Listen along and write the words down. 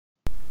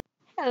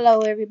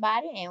Hello,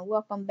 everybody, and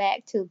welcome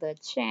back to the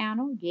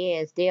channel.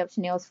 Yes, Deb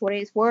Chanel's for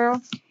this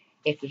world.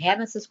 If you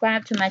haven't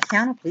subscribed to my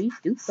channel, please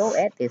do so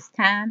at this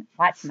time.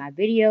 Watch my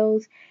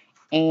videos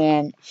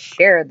and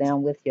share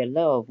them with your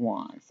loved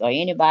ones or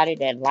anybody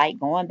that like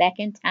going back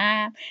in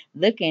time,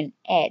 looking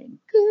at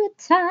good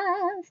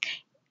times.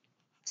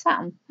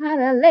 Something how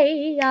to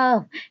lay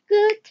off.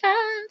 Good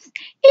times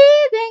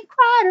isn't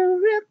quite a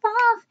rip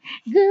off.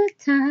 Good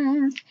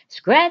times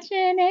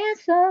scratching and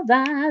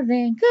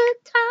surviving. Good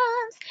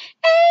times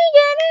ain't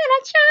getting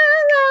a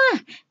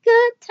chance.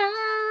 Good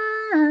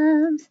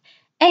times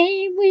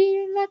ain't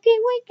we lucky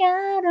we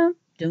got 'em.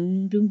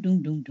 Doom, doom,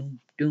 doom, doom, doom,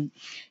 doom.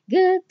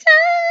 Good times,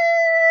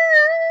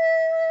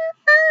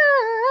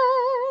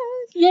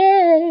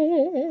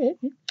 yeah.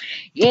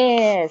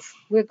 Yes,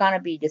 we're going to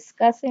be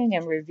discussing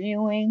and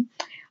reviewing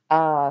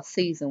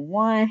season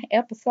 1,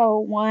 episode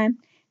 1.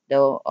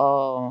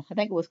 I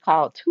think it was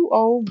called Two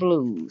Old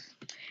Blues.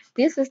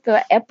 This is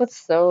the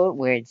episode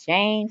where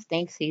James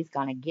thinks he's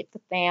gonna get the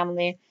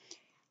family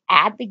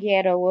out the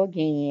ghetto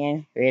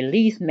again, or at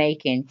least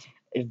making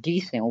a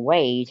decent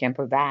wage and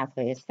provide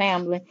for his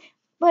family.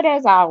 But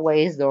as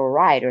always, the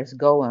writers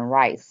go and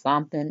write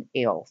something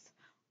else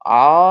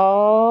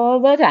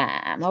all the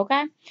time.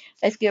 Okay,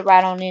 let's get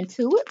right on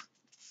into it.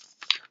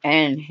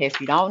 And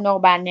if you don't know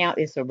by now,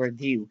 it's a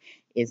review.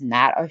 It's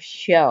not a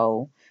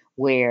show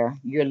where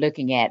you're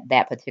looking at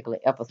that particular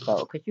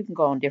episode because you can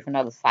go on different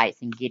other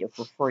sites and get it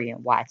for free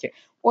and watch it.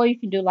 Or you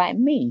can do like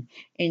me,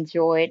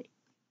 enjoy it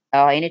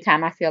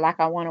anytime I feel like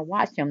I want to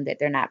watch them, that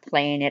they're not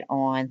playing it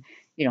on,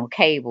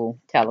 cable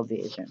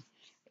television.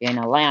 In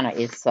Atlanta,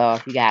 it's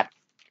if you got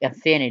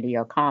Affinity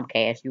or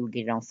Comcast, you will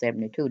get it on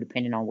 72,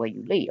 depending on where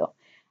you live. I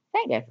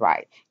think that's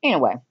right.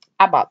 Anyway,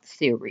 I bought the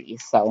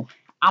series, so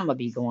I'm gonna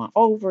be going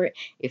over it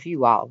if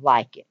you all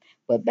like it.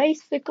 But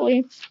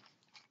basically,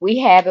 we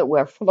have it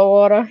where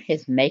Florida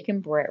is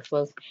making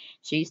breakfast.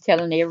 She's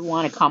telling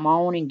everyone to come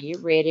on and get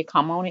ready,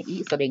 come on and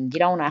eat so they can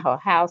get on at her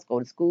house, go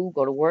to school,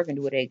 go to work, and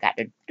do what they got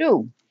to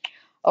do.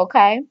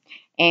 Okay?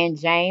 And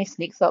James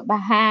sneaks up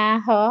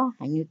behind her,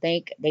 and you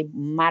think they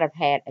might have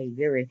had a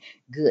very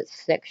good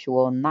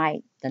sexual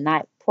night the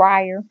night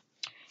prior.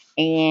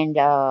 And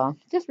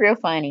just real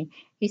funny.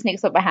 He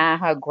sneaks up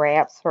behind her,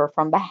 grabs her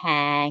from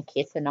behind,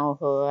 kissing on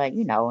her,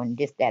 and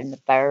this, that, and the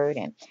third.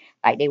 And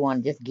like they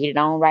want to just get it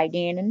on right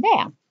then and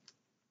there.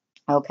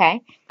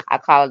 Okay? I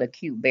call it a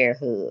cute bear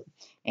hug.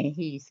 And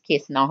he's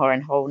kissing on her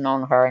and holding on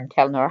to her and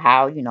telling her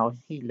how, he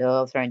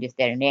loves her and this,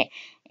 that, and that.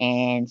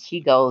 And she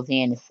goes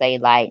in to say,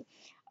 like,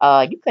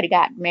 you could have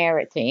got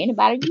married to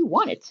anybody you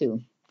wanted to.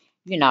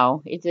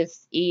 It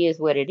just is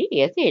what it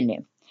is, isn't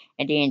it?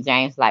 And then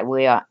James like,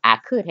 well, I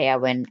could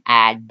have and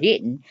I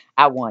didn't.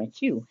 I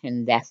wanted you,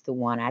 and that's the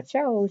one I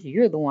chose.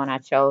 You're the one I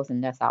chose,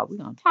 and that's all we're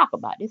gonna talk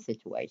about this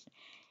situation.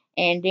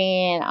 And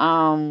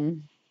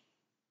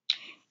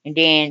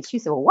then she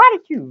said, well, why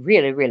did you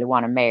really, really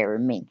want to marry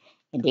me?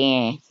 And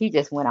then he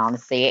just went on to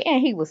say it,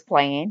 and he was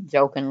playing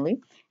jokingly.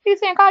 He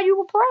said, "Cause you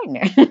were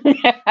pregnant."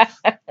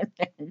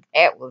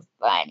 That was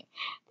funny.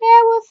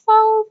 That was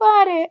so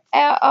funny.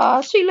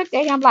 She looked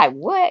at him like,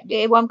 "What?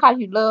 It wasn't cause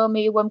you love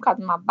me. It wasn't cause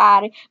of my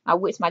body, my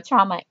wits, my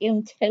charm, my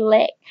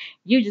intellect.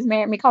 You just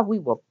married me cause we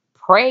were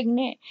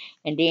pregnant."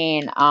 And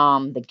then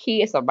the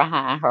kids are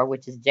behind her,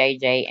 which is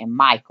JJ and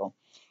Michael.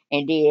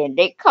 And then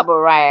they come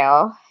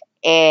around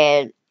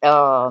and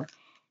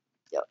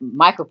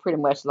Michael pretty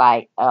much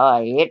like,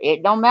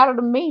 it don't matter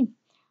to me.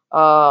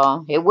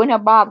 It wouldn't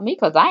have bothered me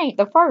because I ain't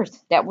the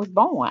first that was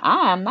born.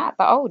 I am not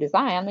the oldest.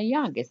 I am the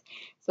youngest.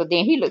 So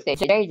then he looks at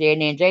JJ,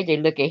 and then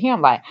JJ look at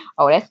him like,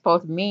 oh, that's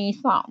supposed to mean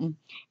something.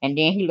 And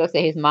then he looks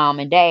at his mom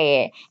and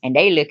dad, and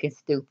they looking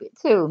stupid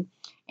too.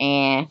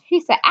 And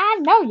he said, I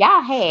know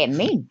y'all had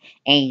me,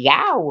 and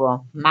y'all were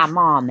my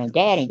mom and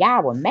dad, and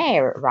y'all were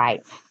married,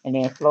 right? And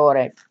then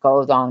Florida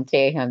goes on to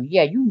tell him,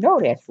 yeah, you know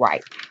that's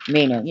right.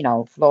 Meaning,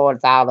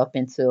 Florida's all up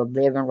into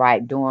living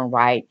right, doing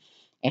right,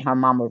 and her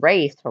mama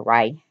raised her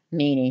right.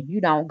 Meaning, you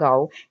don't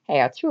go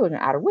have children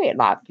out of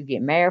wedlock. You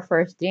get married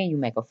first, then you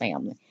make a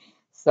family.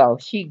 So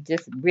she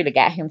just really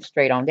got him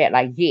straight on that.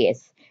 Like,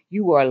 yes,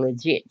 you were a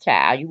legit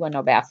child. You weren't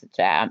no bastard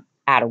child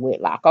out of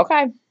wedlock,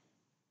 okay?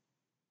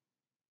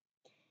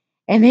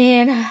 And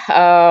then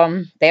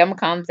Thelma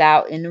comes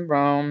out in the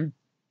room.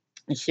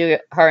 And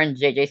her and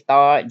JJ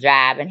start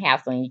jiving,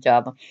 hassling each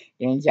other.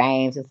 Then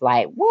James is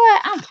like,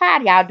 "What? I'm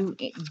tired of y'all.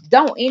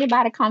 Don't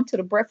anybody come to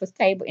the breakfast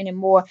table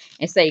anymore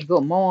and say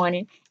good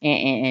morning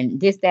and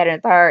this, that, and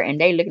the third."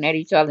 And they looking at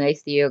each other and they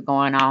still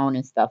going on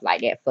and stuff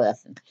like that,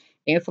 fussing.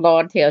 Then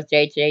Florida tells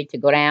JJ to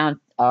go down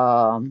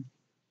to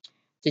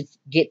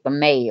get the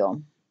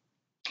mail.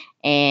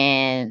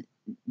 And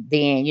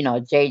then,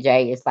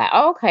 JJ is like,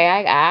 okay,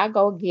 I'll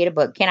go get it,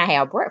 but can I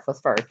have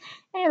breakfast first?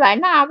 And he's like,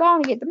 no, nah, go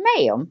and get the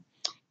mail.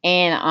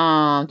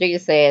 And JJ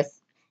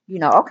says,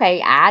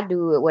 okay, I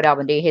do it, whatever.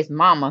 And then his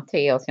mama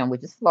tells him,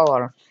 which is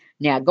Florida,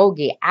 now go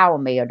get our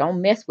mail.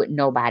 Don't mess with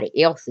nobody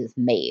else's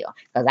mail.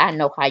 Because I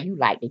know how you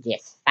like to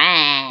just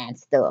find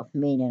stuff,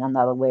 meaning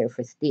another word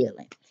for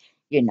stealing,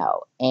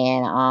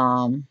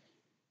 And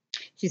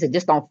She said,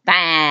 just don't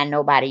find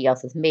nobody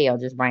else's mail.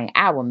 Just bring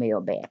our mail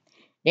back.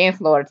 Then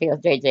Florida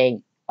tells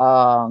JJ,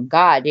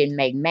 God didn't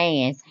make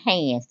man's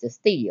hands to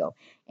steal.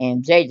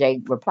 And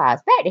JJ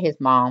replies back to his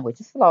mom, which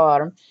is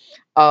Florida,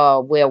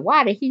 well,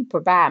 why did he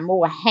provide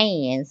more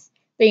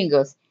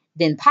fingers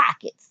than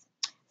pockets?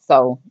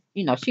 So,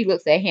 she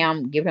looks at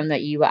him, give him the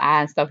evil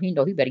eye and stuff. He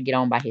know he better get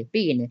on by his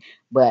business.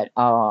 But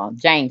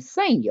James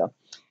Sr.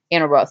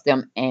 interrupts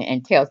them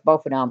and tells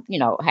both of them,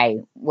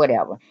 hey,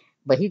 whatever.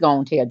 But he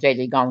gonna tell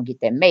JJ gonna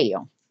get that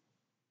mail.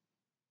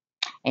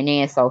 And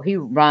then so he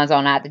runs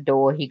on out the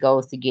door. He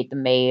goes to get the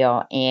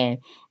mail, and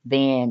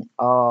then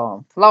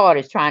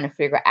Florida's trying to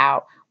figure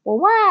out, well,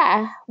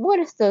 why? What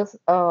is this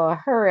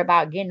hurry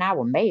about getting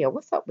our mail?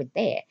 What's up with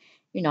that?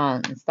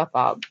 And stuff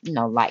out.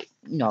 Like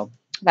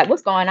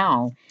what's going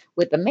on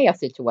with the mail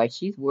situation?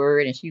 She's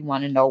worried, and she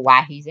want to know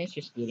why he's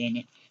interested in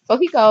it. So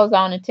he goes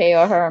on and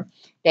tell her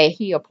that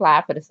he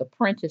applied for this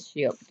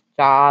apprenticeship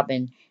job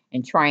and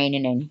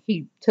training, and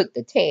he took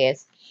the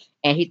test,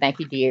 and he think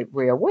he did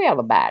real well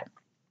about it.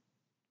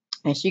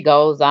 And she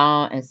goes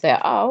on and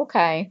said, "Oh,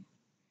 okay.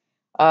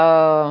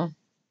 Uh,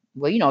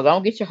 well,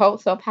 don't get your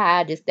hopes up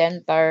high, this, that,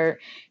 and the third,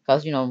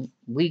 because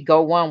we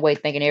go one way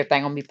thinking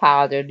everything gonna be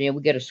positive, then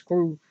we get a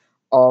screw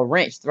or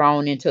wrench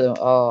thrown into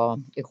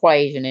the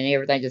equation, and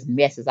everything just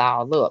messes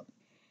all up."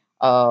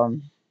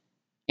 Um,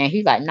 and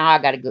he's like, "No,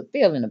 I got a good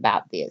feeling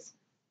about this."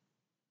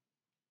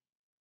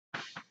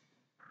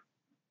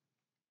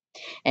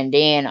 And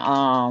then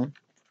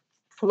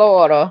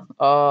Florida,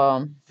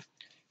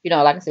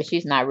 like I said,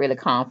 she's not really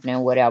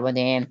confident, whatever.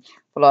 Then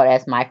Florida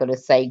asked Michael to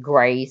say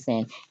grace,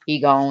 and he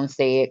gone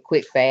say it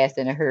quick, fast,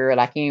 in a hurry,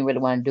 like he didn't really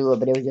want to do it,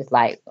 but it was just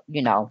like,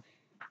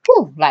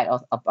 whew, like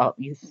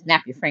you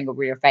snap your finger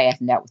real fast,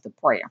 and that was the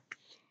prayer.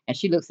 And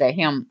she looks at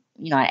him,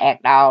 and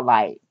act all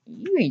like,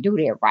 you ain't do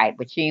that right,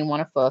 but she ain't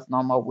want to fuss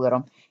no more with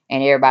him.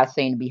 And everybody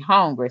seemed to be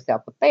hungry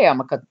except for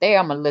Thelma, because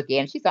Thelma look at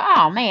him, she said,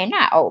 oh man,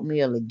 not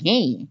oatmeal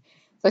again.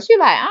 So she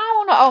like, I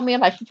don't want no oatmeal,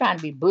 like she trying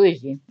to be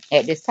bougie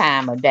at this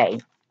time of day.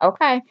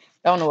 Okay?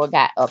 Don't know what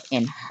got up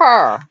in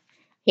her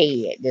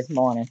head this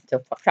morning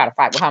to try to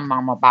fight with her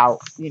mama about,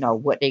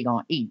 what they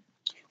gonna eat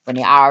when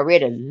they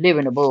already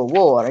living above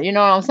water. You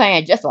know what I'm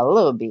saying? Just a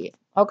little bit.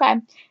 Okay?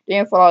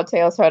 Then Florida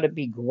tells her to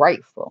be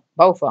grateful.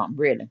 Both of them,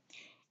 really.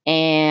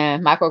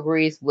 And Michael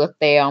agrees with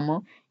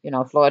Thelma.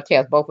 Florida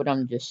tells both of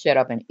them to just shut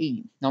up and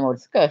eat. No more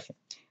discussion.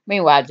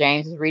 Meanwhile,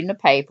 James is reading the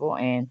paper,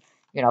 and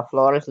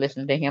Florida's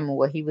listening to him and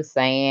what he was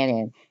saying,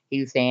 and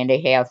he was saying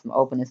they have some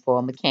openings for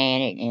a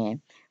mechanic,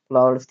 and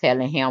Florida's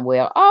telling him,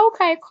 well, oh,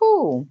 okay,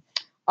 cool.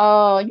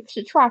 You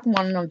should try for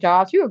one of them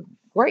jobs. You're a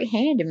great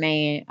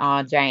handyman,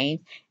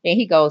 James. Then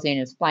he goes in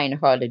and explains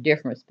to her the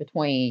difference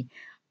between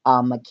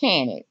a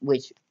mechanic,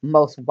 which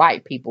most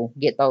white people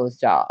get those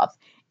jobs,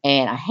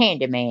 and a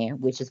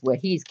handyman, which is what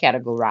he's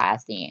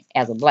categorized in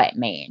as a black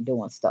man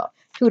doing stuff.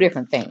 Two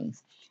different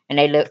things. And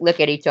they look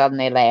at each other and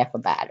they laugh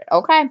about it.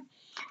 Okay?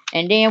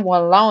 And then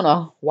when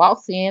Lona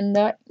walks in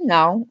the,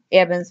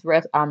 Evans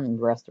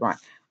restaurant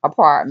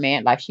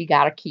apartment, like she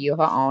got a key of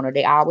her owner,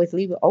 they always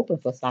leave it open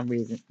for some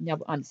reason.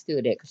 Never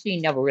understood that because she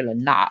never really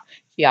knocked.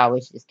 She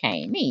always just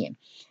came in.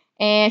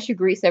 And she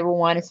greets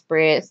everyone and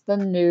spreads the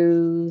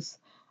news.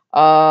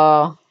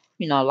 Uh,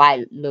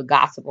 like little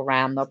gossip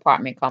around the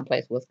apartment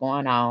complex, what's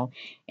going on.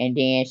 And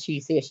then she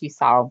said she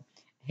saw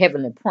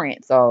Heavenly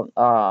Prince of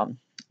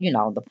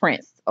the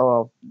prince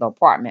of the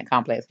apartment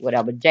complex,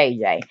 whatever,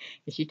 JJ.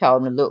 And she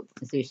told him to look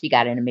and see if she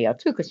got any mail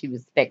too, because she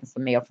was expecting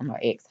some mail from her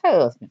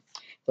ex-husband.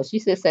 So she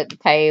sits at the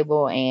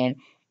table, and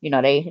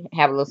they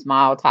have a little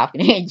small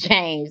talking, and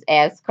James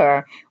asks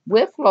her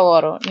with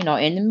Florida,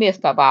 in the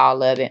midst of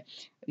all of it,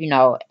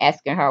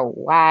 asking her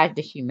why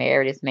did she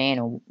marry this man,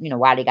 and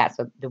why they got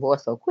so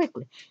divorced so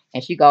quickly.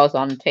 And she goes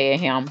on to tell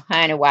him,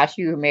 honey, while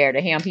she was married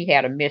to him, he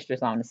had a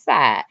mistress on the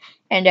side,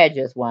 and that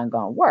just wasn't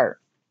gonna work.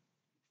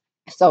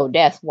 So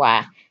that's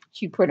why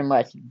she pretty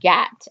much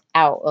got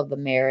out of the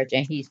marriage,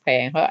 and he's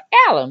paying her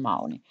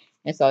alimony.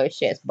 And so it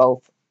shuts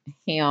both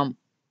him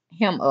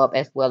up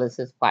as well as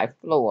his wife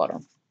Florida.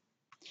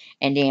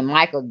 And then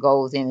Michael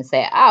goes in and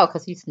say, oh,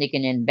 because he's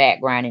sneaking in the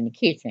background in the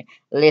kitchen,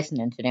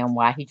 listening to them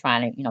while he's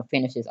trying to,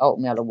 finish his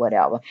oatmeal or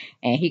whatever.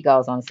 And he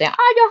goes on and say,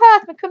 oh, your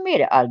husband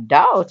committed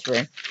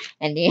adultery.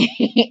 And then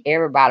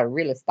everybody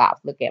really stops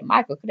looking at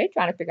Michael, because they're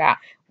trying to figure out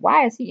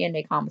why is he in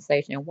that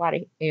conversation, and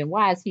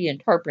why is he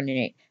interpreting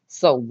it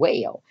so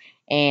well.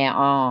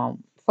 And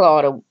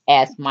Florida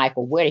asked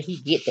Michael, where did he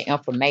get the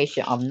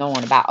information of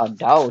knowing about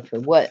adultery?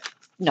 What,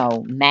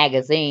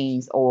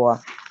 magazines or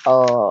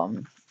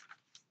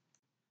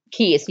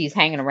kids he's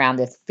hanging around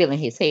that's filling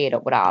his head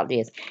up with all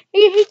this.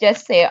 He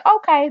just said,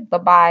 okay, the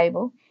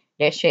Bible.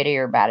 That shut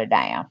everybody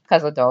down.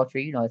 Because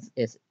adultery,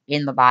 it's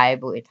in the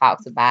Bible. It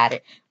talks about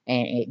it,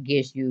 and it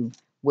gives you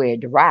where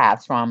it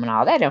derives from and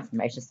all that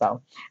information.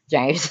 So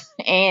James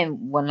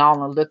and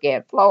Winona look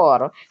at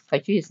Florida,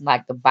 because she's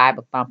like the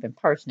Bible thumping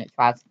person that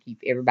tries to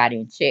keep everybody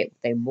in check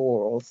with their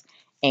morals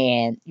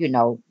and,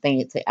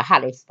 things, how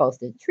they're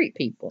supposed to treat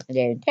people and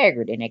their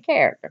integrity and their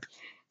character.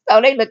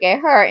 So they look at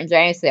her, and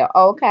James said,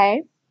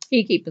 okay.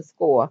 He keeping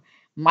score.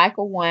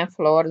 Michael 1,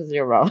 Florida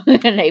 0.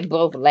 And they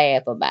both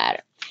laugh about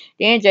it.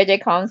 Then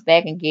JJ comes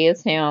back and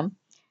gives him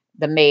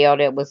the mail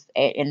that was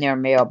in their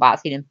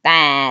mailbox. He didn't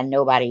find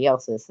nobody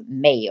else's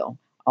mail,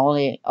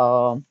 only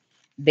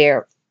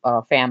their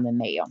family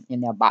mail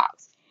in their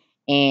box.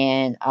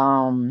 And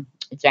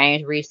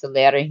James reads the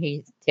letter.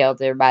 He tells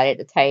everybody at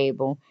the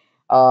table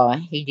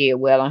he did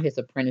well on his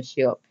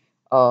apprenticeship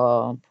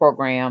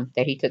program,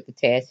 that he took the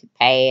test, he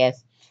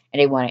passed, and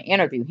they want to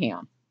interview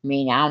him. I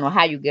mean, I don't know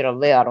how you get a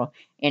letter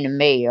in the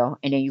mail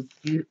and then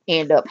you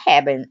end up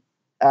having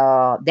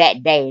that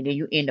day, and then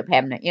you end up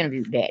having an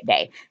interview that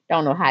day.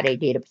 Don't know how they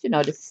did it,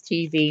 but this is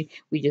TV.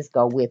 We just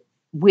go with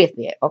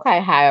it, okay?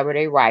 However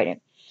they write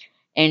it.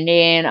 And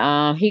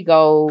then he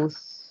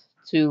goes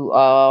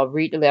to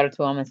read the letter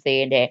to him and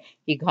saying that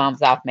he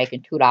comes off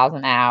making $2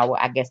 an hour.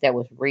 I guess that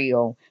was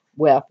real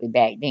wealthy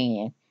back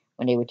then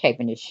when they were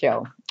taping this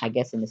show. I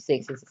guess in the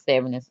 60s or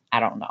 70s. I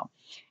don't know.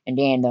 And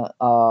then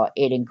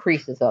it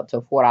increases up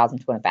to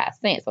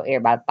 $4.25. So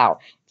everybody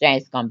thought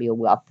James is gonna be a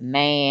wealthy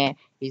man.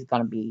 He's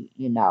gonna be,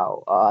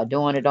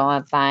 doing the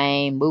darn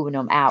thing, moving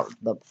them out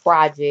the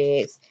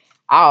projects,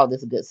 all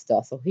this good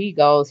stuff. So he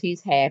goes,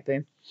 he's happy,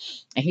 and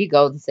he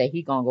goes and say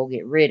he gonna go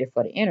get ready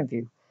for the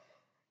interview.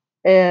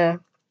 And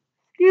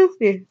excuse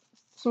me,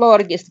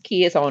 Florida gets the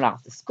kids on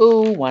off to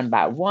school one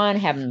by one,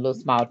 having a little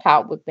small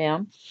talk with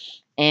them,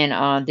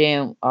 and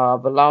then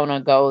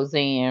Valona goes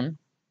in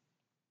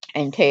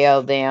and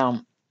tell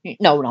them,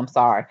 no, I'm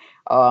sorry,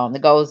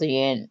 it goes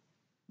in.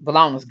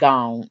 Valona's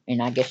gone,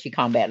 and I guess she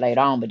come back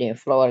later on. But then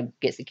Florida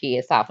gets the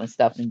kids off and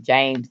stuff, and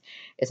James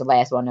is the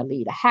last one to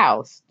leave the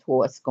house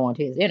towards going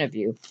to his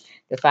interview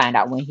to find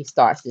out when he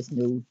starts this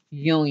new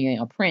union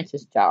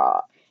apprentice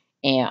job,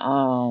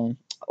 and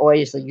or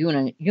it's a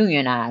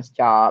unionized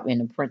job in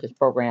the apprentice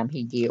program.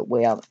 He did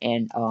well,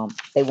 and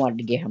they wanted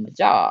to get him a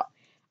job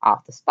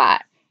off the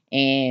spot.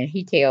 And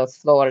he tells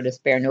Florida to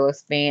spare no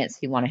expense.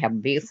 He want to have a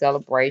big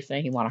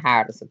celebration. He want to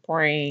hire the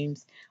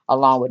Supremes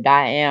along with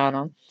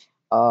Diana.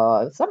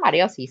 Somebody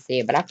else he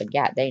said, but I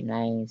forgot their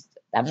names.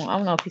 I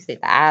don't know if he said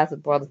the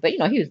Isaac brothers, but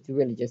he was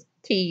really just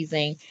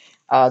teasing,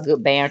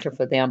 good banter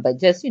for them. But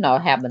just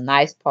have a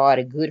nice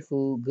party, good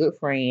food, good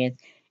friends,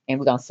 and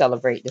we're gonna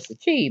celebrate this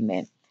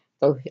achievement.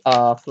 So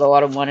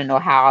Florida want to know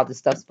how all the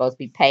stuff's supposed to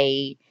be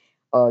paid,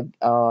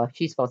 or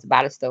she's supposed to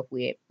buy the stuff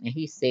with, and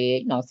he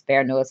said,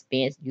 spare no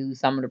expense, use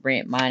some of the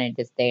rent money,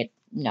 this that,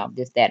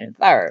 this that and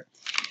third.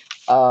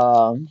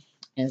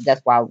 And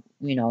that's why,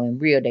 in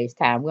real days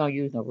time, we don't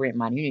use no rent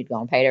money. You need to go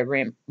and pay that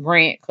rent,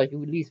 because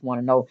you at least want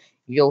to know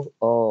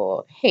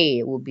your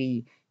head will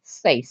be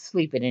safe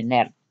sleeping in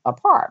that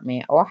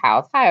apartment or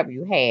house, however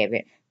you have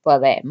it for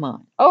that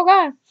month.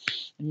 Okay,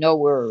 no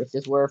worries,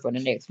 just worry for the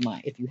next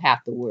month if you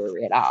have to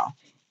worry at all.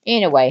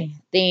 Anyway,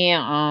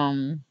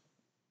 then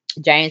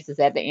James is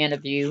at the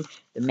interview.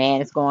 The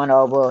man is going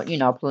over,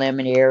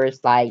 preliminaries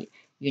like,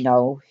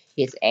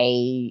 his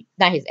age,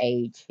 not his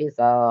age, his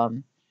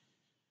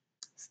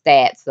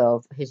stats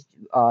of his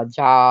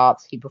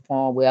jobs. He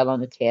performed well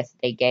on the test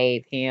they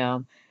gave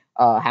him.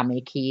 How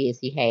many kids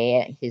he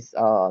had, his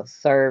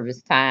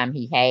service time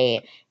he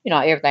had.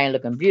 Everything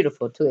looking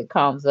beautiful till it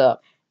comes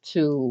up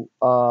to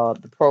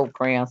the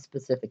program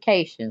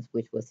specifications,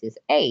 which was his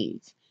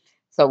age.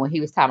 So when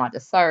he was talking about the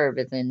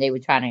service, and they were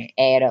trying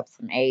to add up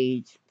some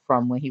age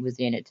from when he was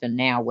in it to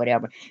now,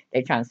 whatever,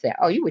 they trying to say,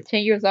 oh, you were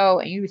 10 years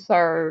old and you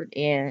served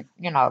in,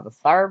 the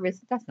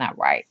service. That's not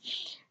right.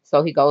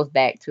 So he goes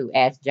back to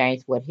ask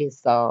James what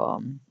his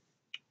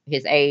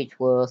age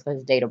was,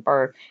 his date of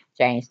birth.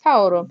 James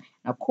told him.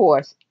 And of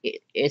course,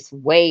 it's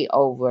way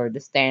over the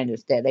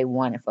standards that they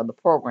wanted for the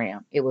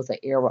program. It was an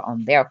error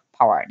on their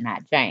part,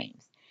 not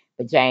James.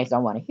 But James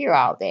don't want to hear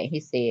all that. He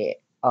said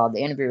the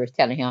interviewer was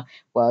telling him,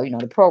 well,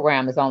 the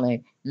program is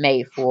only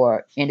made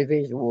for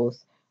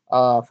individuals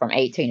from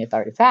 18 to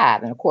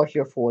 35, and of course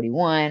you're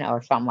 41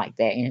 or something like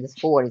that in his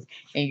 40s,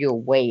 and you're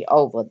way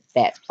over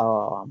that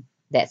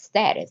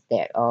status,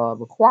 that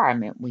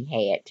requirement we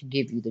had to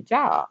give you the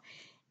job.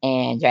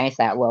 And James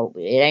said, well,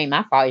 it ain't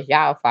my fault, it's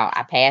y'all fault.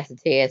 I passed the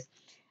test.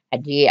 I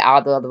did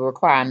all the other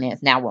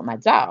requirements. Now with my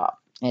job.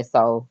 And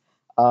so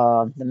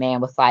the man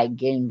was like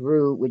getting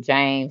rude with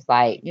James,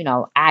 like,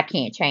 I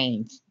can't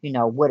change,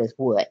 what is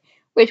what.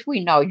 Which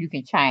we know you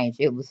can change.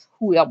 It was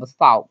whoever's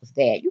fault was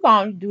that. You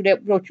gonna do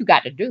that what you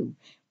got to do.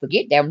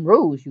 Forget them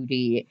rules you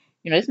did.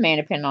 This man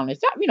depending on his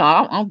job.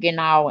 I'm getting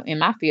all in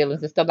my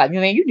feelings and stuff like,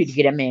 man, you need to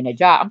get that man a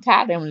job. I'm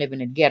tired of him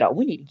living in the ghetto.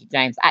 We need to get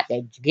James out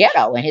that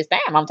ghetto and his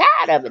family. I'm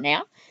tired of it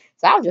now.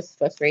 So I was just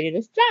frustrated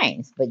as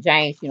James. But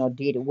James,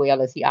 did it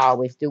well as he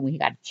always do when he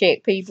got to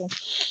check people.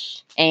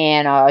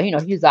 And,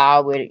 he was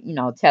always,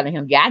 telling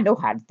him, yeah, I know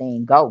how the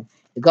thing go.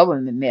 The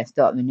government messed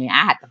up, and then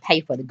I had to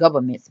pay for the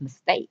government's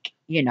mistake.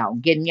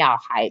 Getting y'all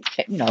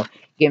hyped,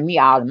 getting me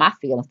all in my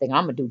feelings, thinking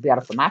I'm going to do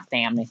better for my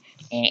family.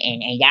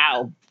 And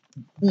y'all,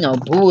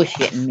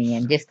 bullshitting me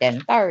and this, that,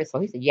 and third. So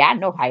he said, yeah, I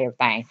know how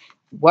everything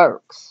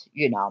works.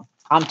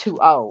 I'm too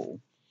old.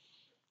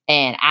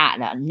 And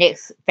the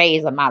next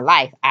phase of my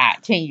life,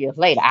 10 years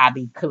later, I'll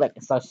be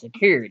collecting Social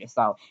Security.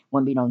 So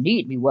when we don't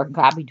need to be working,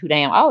 'cause I'll be too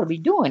damn old to be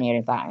doing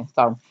anything.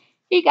 So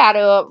he got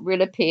up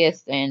really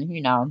pissed and,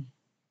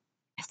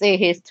 said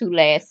his two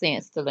last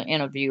cents to the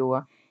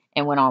interviewer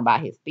and went on about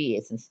his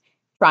business,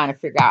 trying to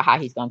figure out how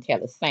he's going to tell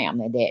his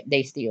family that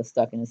they still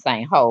stuck in the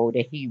same hole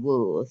that he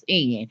was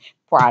in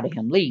prior to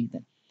him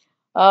leaving.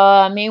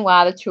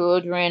 Meanwhile, the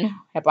children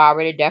have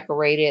already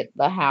decorated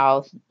the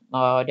house.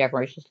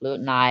 Decorations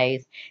look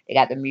nice. They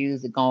got the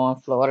music going.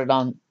 Florida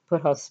done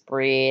put her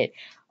spread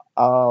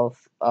of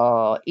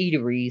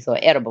eateries or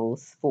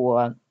edibles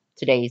for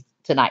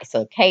tonight's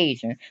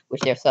occasion,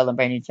 which they're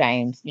celebrating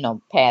James,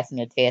 passing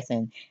the test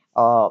and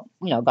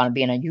gonna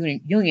be in a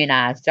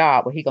unionized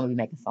job where he's gonna be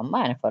making some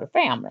money for the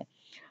family.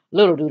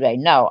 Little do they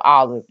know,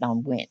 all of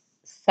them went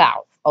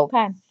south.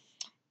 Okay,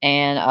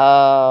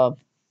 and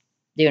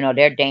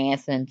they're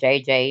dancing,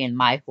 JJ and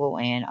Michael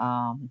and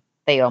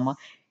Thelma,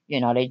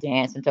 they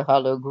dancing to her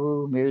little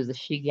groove music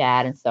she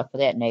got and stuff of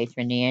that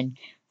nature. And then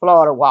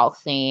Florida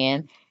walks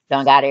in,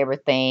 done got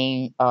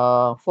everything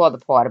for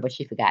the party, but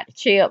she forgot the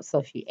chips,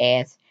 so she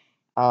asked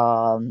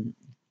um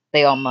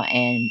Thelma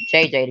and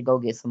JJ to go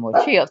get some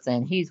more chips,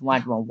 and he's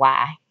wondering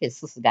why his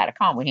sister got to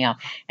come with him.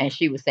 And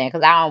she was saying,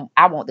 "Cause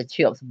I want the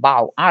chips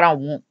bought. I don't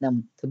want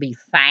them to be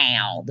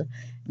found."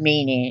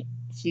 Meaning,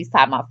 she's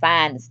talking about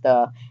finding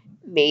stuff.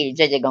 Me and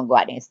JJ gonna go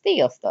out there and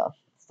steal stuff.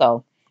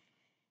 So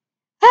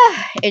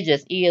it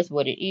just is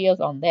what it is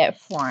on that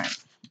front,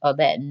 or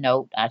that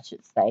note, I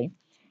should say.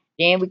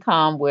 Then we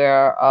come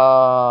where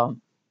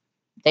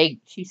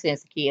she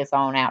sends the kids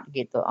on out to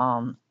get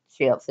the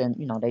chips, and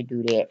they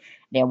do that.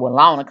 Then when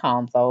Lana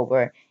comes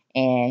over,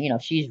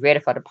 and she's ready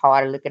for the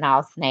party, looking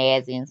all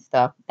snazzy and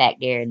stuff back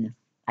there in the,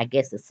 I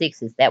guess, the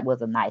sixties. That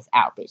was a nice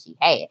outfit she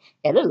had.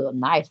 And it look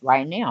nice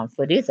right now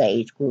for this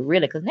age group,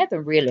 really, because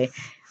nothing really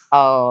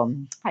how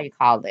you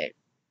call it,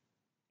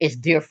 it's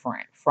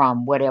different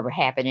from whatever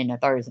happened in the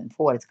 30s and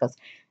 40s, because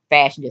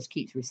fashion just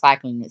keeps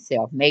recycling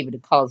itself. Maybe the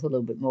colors are a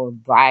little bit more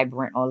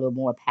vibrant or a little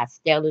more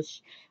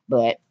pastelish,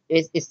 but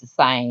it's the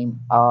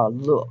same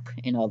look,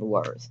 in other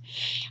words.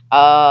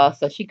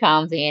 So she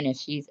comes in and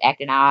she's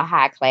acting all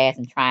high class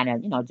and trying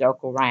to,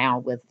 joke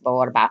around with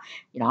Lord about,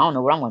 I don't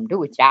know what I'm gonna do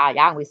with y'all.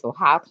 Y'all gonna be so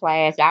high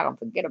class, y'all gonna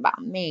forget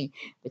about me.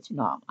 But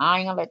I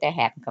ain't gonna let that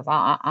happen because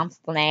I'm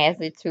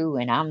snazzy too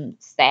and I'm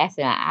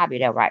sassy and I'll be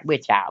there right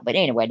with y'all. But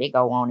anyway, they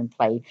go on and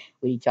play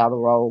with each other,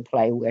 role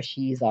play where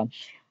she's I'll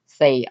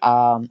say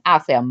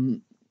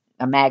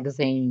a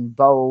magazine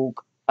Vogue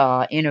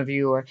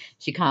interviewer.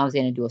 She comes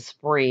in and do a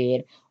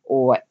spread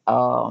or what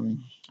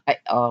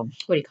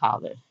do you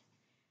call it?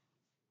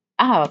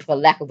 For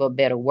lack of a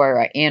better word,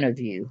 an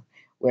interview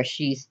where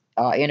she's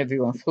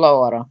interviewing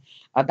Florida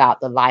about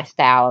the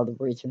lifestyle of the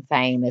rich and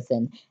famous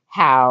and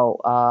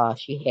how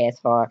she has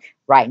her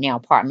right now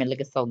apartment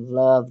looking so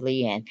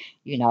lovely and,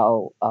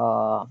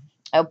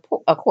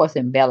 of course,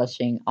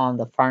 embellishing on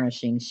the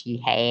furnishings she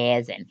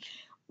has and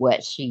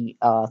what she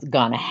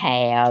gonna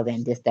have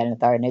and this, that, and the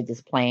third. And they're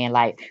just playing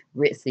like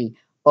ritzy,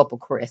 upper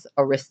crust,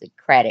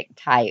 aristocratic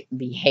type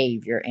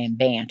behavior and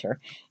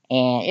banter.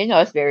 And,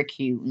 it's very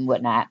cute and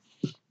whatnot,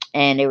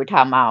 and they were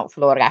talking about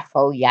Florida got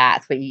 4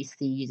 yachts for each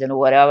season or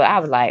whatever. I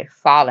was like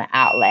falling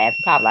out laughing.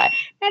 I was like,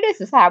 now this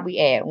is how we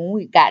act when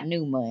we got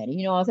new money.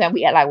 You know what I'm saying?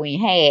 We act like we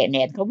ain't had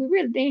nothing because we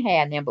really didn't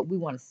have them, but we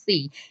want to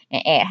see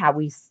and act how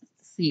we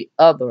see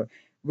other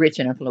rich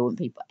and affluent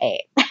people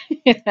act.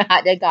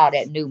 They call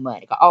that new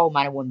money. 'Cause old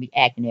money wouldn't be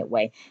acting that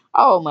way.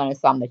 Old money is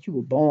something that you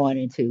were born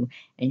into,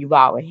 and you've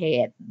always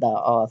had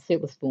the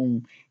silver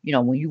spoon.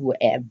 When you were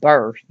at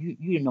birth, you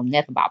didn't know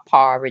nothing about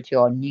poverty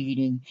or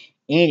needing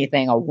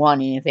anything or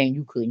wanting anything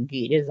you couldn't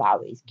get. It's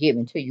always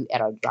given to you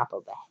at a drop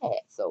of a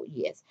hat. So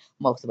yes,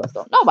 most of us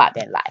don't know about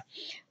that life.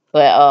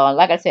 But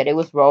like I said, it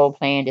was role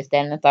playing, this,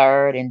 that, and the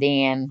third, and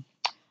then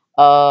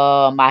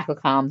Michael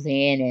comes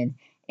in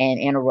and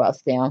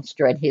interrupts them,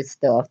 strut his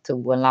stuff to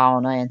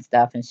Walona and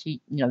stuff, and she,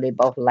 they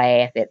both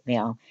laugh at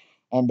them.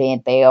 And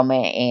then Thelma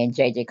and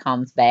JJ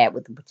comes back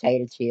with the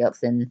potato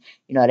chips, and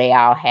they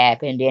all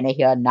happy. And then they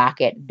hear a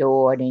knock at the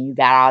door. Then you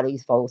got all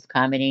these folks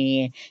coming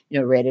in,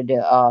 ready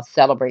to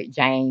celebrate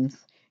James,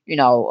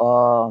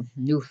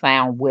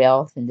 newfound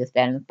wealth and this,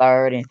 that, and the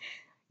third. And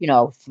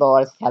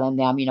Florida's telling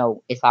them,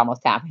 it's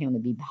almost time for him to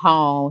be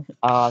home,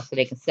 so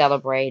they can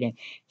celebrate. And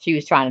she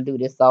was trying to do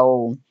this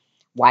old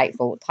white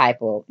folk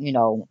type of,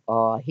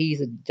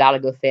 he's a jolly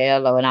good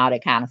fellow and all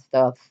that kind of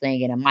stuff,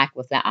 singing. And Mike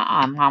was saying,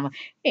 mama,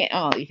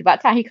 by the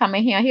time he come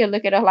in here, he'll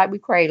look at us like we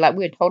crazy, like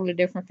we're a totally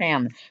different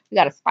family. We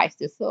got to spice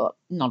this up,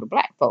 the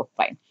black folk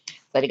way.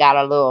 So they got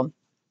a little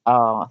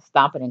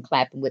stomping and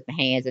clapping with the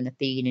hands and the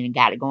feet and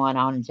got it going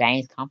on. And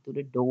James come through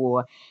the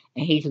door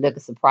and he's looking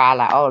surprised,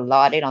 like, oh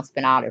Lord, they don't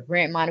spend all this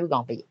rent money. We're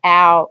gonna be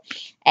out,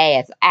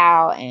 ass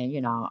out.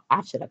 And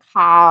I should have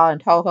called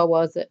and told her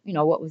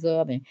what was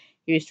up. And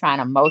he was trying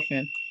to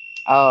motion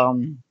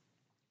um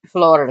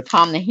Florida to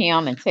come to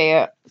him and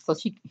tell so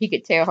he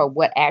could tell her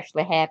what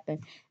actually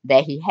happened,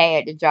 that he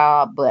had the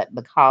job, but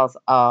because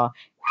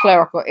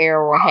clerical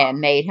error had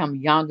made him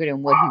younger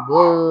than what he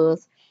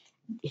was.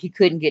 He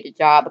couldn't get the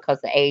job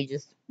because the age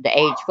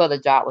for the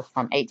job was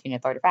from 18 to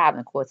 35, and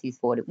of course he's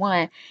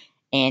 41,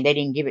 and they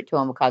didn't give it to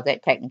him because of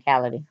that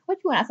technicality. What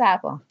you went outside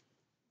for?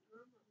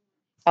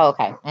 Oh,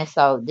 okay. And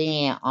so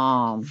then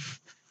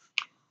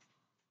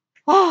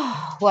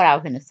what I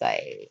was gonna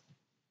say.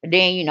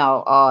 Then,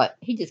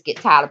 he just get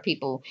tired of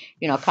people,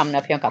 coming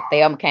up here. Cause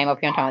Thelma came up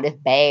here and talking about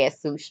this bad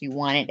suit she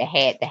wanted. That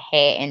had the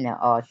hat and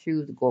the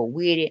shoes to go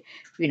with it.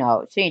 She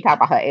ain't talking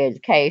about her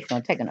education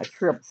or taking a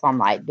trip or something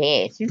like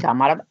that. She was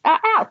talking about her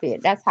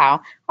outfit. That's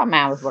how her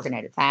mind was working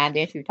at the time.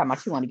 Then she was talking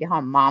about she wanted to get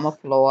her mama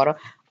Florida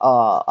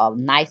a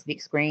nice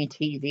big screen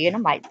TV. And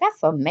I'm like,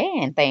 that's a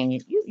man thing.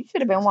 You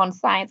should have been wanting the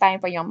same thing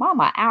for your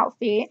mama, an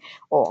outfit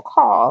or a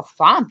car or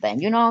something.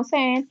 You know what I'm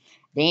saying?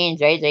 Then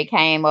JJ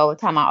came over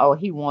talking about, oh,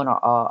 he want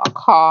a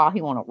car, he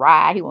want a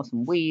ride, he want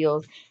some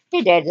wheels.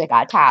 His dad just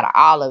got tired of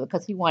all of it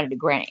because he wanted to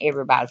grant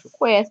everybody's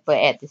request, but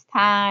at this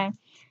time,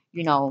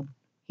 you know,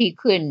 he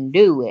couldn't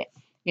do it,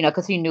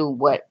 because he knew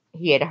what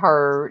he had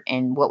heard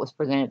and what was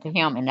presented to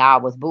him, and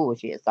all was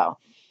bullshit. So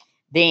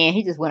then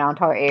he just went on to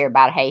tell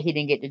everybody, hey, he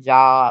didn't get the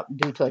job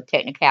due to a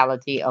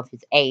technicality of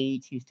his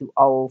age. He was too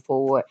old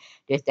for it,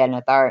 this, that, and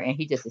the third. And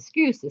he just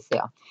excused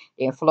himself.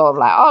 Then Flora was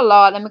like, oh,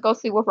 Lord, let me go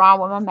see what's wrong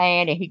with my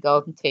man. And he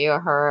goes and tell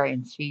her,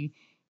 and she,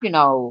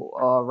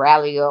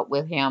 rally up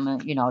with him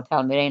and, tell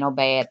him it ain't no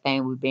bad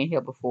thing. We've been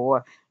here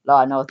before.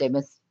 Lord knows they've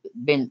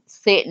been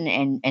sitting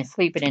and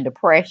sleeping in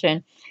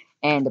depression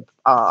and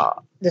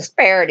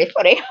disparity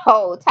for the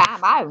whole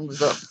time. I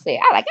was upset.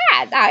 I like,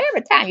 God, now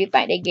every time you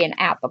think they're getting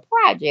out the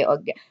project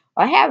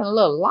or having a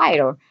little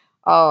lighter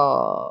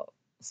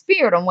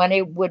spirit on when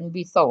they wouldn't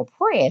be so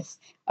oppressed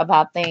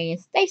about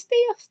things, they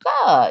still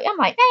stuck. I'm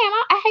like, damn,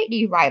 I hate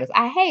these writers.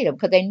 I hate them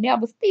because they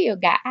never still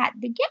got out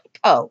the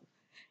ghetto.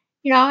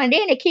 And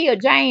then they killed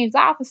James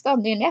off and stuff.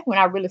 And then that's when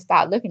I really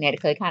started looking at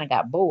it because it kind of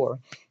got bored.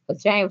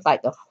 Because James was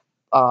like the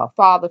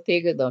father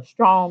figure, the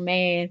strong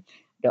man,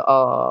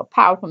 the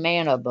powerful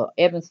man of the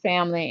Evans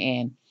family,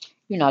 and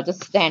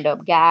just a stand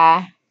up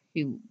guy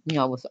who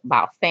was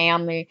about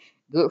family,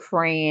 good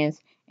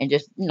friends, and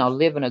just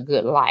living a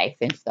good life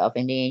and stuff.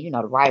 And then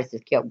the writers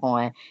just kept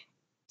going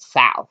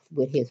south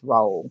with his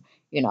role.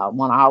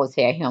 Want to always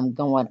have him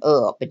going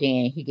up, but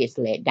then he gets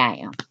let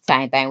down.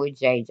 Same thing with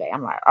JJ.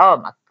 I'm like, oh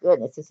my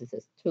goodness, this is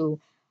just too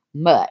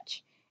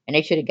much. And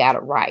they should have got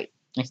it right.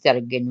 Instead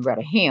of getting rid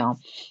of him,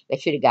 they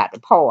should have got the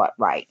part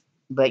right.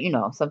 But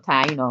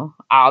sometimes,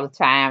 all the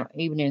time,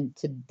 even in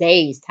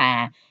today's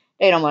time,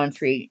 they don't want to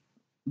treat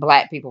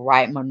black people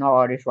right,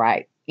 minorities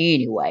right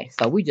anyway.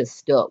 So we just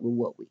stuck with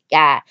what we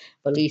got.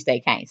 But at least they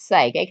can't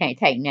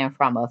take nothing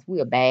from us.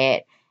 We're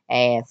bad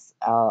as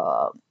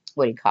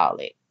what do you call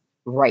it?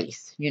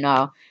 Race. We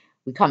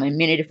come in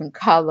many different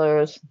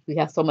colors. We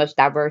have so much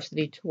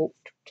diversity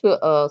to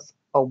us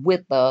or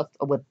with us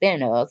or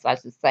within us, I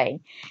should say.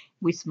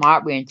 We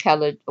smart, we're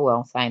intelligent.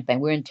 Well, same thing.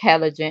 We're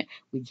intelligent.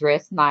 We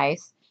dress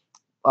nice.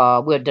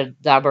 We're a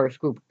diverse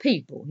group of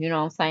people. You know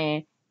what I'm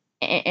saying?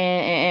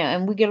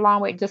 And we get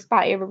along with just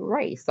about every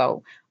race.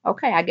 So,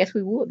 okay, I guess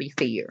we would be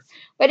fair.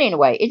 But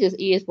anyway, it just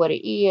is what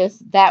it is.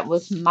 That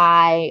was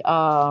my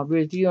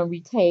review and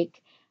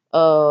retake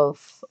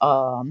of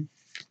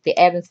the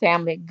Evans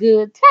Family.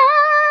 Good times.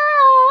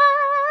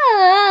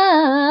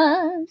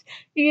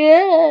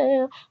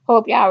 Yeah.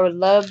 Hope y'all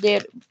loved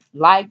it,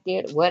 liked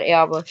it,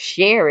 whatever.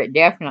 Share it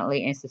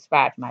definitely and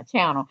subscribe to my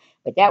channel.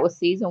 But that was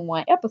season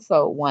 1,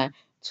 episode 1.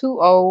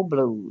 Two Old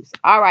Blues.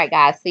 All right,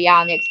 guys. See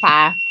y'all next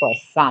time for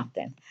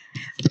something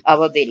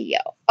of a video.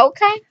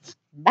 Okay.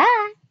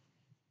 Bye.